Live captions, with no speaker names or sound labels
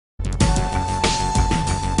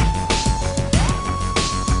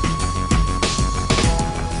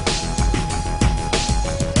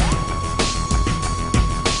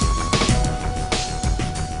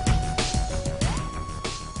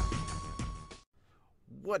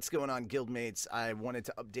What's going on, guildmates? I wanted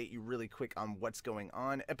to update you really quick on what's going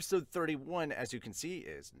on. Episode 31, as you can see,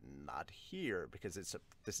 is not here because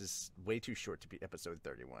this is way too short to be episode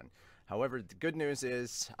 31. However, the good news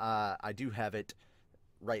is I do have it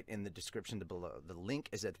right in the description below. The link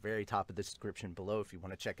is at the very top of the description below if you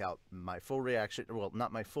want to check out my full reaction. Well,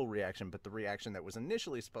 not my full reaction, but the reaction that was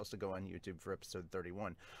initially supposed to go on YouTube for episode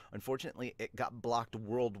 31. Unfortunately, it got blocked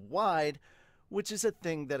worldwide, which is a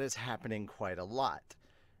thing that is happening quite a lot.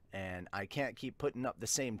 And I can't keep putting up the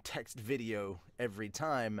same text video every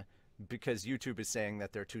time because YouTube is saying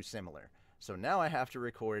that they're too similar. So now I have to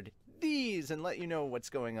record these and let you know what's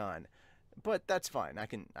going on. But that's fine. I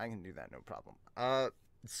can do that, no problem.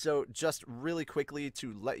 So just really quickly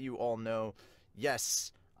to let you all know,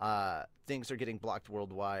 yes, things are getting blocked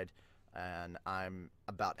worldwide, and I'm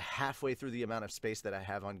about halfway through the amount of space that I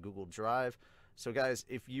have on Google Drive. So guys,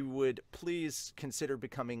 if you would please consider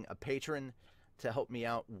becoming a patron to help me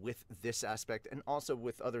out with this aspect, and also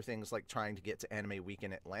with other things like trying to get to Anime Week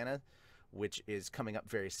in Atlanta, which is coming up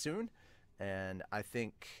very soon. And I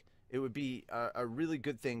think it would be a really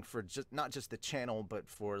good thing for not just the channel, but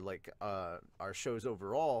for like our shows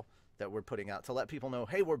overall that we're putting out, to let people know,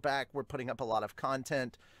 hey, we're back, we're putting up a lot of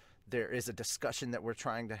content. There is a discussion that we're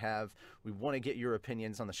trying to have. We want to get your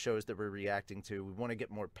opinions on the shows that we're reacting to. We want to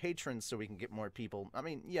get more patrons so we can get more people. I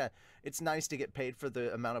mean, yeah, it's nice to get paid for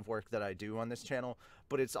the amount of work that I do on this channel,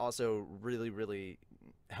 but it's also really, really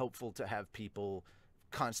helpful to have people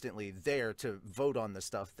constantly there to vote on the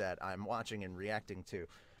stuff that I'm watching and reacting to.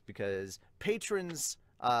 Because patrons,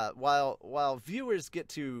 while viewers get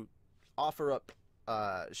to offer up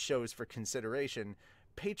shows for consideration,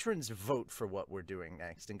 patrons vote for what we're doing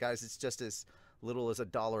next. And guys, it's just as little as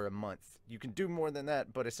 $1 a month. You can do more than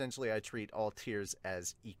that, but essentially I treat all tiers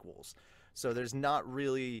as equals. So there's not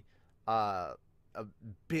really a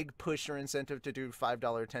big push or incentive to do $5,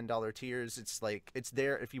 $10 tiers. It's like, it's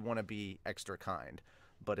there if you want to be extra kind.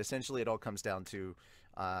 But essentially it all comes down to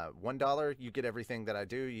 $1, you get everything that I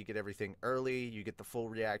do. You get everything early. You get the full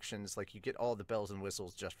reactions. Like, you get all the bells and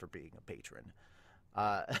whistles just for being a patron.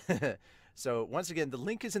 So once again, the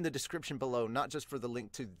link is in the description below, not just for the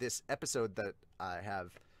link to this episode that I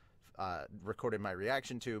have recorded my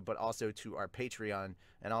reaction to, but also to our Patreon.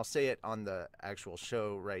 And I'll say it on the actual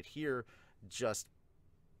show right here, just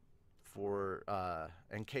for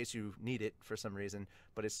in case you need it for some reason.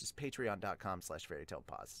 But it's just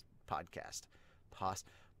patreon.com/fairytalepodcast.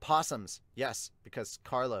 Possums, yes, because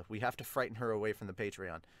Carla, we have to frighten her away from the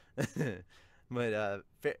Patreon. But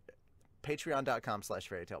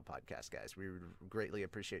patreon.com/fairytalepodcast, guys. We would greatly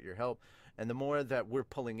appreciate your help. And the more that we're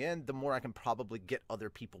pulling in, the more I can probably get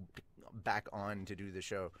other people back on to do the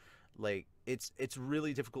show. Like, it's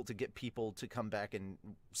really difficult to get people to come back and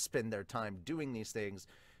spend their time doing these things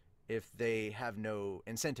if they have no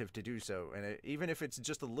incentive to do so. And even if it's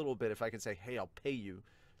just a little bit, if I can say, hey, I'll pay you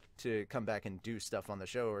to come back and do stuff on the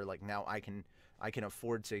show, or like, now I can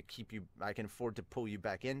afford to keep you, I can afford to pull you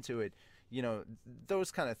back into it, you know,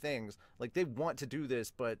 those kind of things. Like, they want to do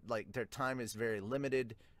this, but like, their time is very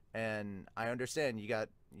limited. And I understand you got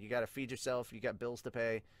to feed yourself, you got bills to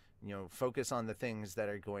pay, you know, focus on the things that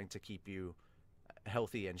are going to keep you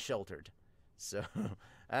healthy and sheltered. So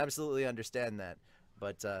I absolutely understand that.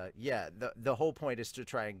 But yeah, the whole point is to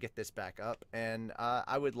try and get this back up. And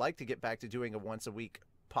I would like to get back to doing a once a week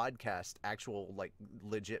podcast, actual like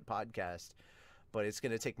legit podcast, but it's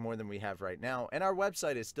going to take more than we have right now. And our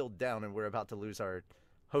website is still down, and we're about to lose our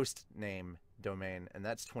host name domain, and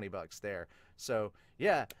that's $20 there. So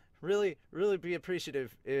yeah, really be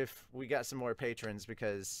appreciative if we got some more patrons,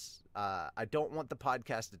 because I don't want the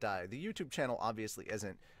podcast to die. The YouTube channel obviously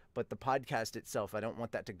isn't, but the podcast itself, I don't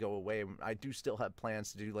want that to go away. I do still have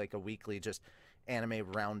plans to do like a weekly just anime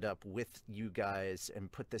roundup with you guys, and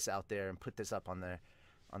put this out there and put this up on the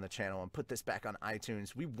channel and put this back on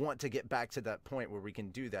iTunes. We want to get back to that point where we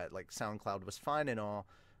can do that. Like, SoundCloud was fine and all,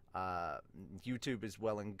 YouTube is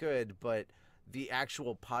well and good, but the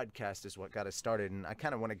actual podcast is what got us started, and I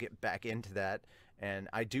kind of want to get back into that. And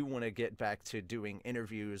I do want to get back to doing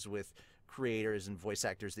interviews with creators and voice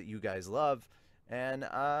actors that you guys love, and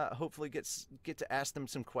hopefully get to ask them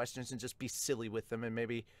some questions and just be silly with them, and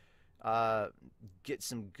maybe get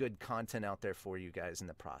some good content out there for you guys in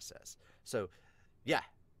the process. So yeah,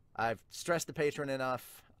 I've stressed the patron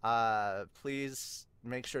enough. Please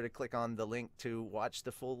make sure to click on the link to watch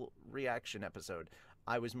the full reaction episode.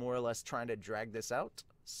 I was more or less trying to drag this out,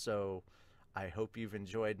 so I hope you've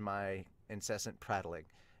enjoyed my incessant prattling,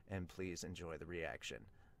 and please enjoy the reaction.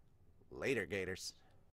 Later, Gators.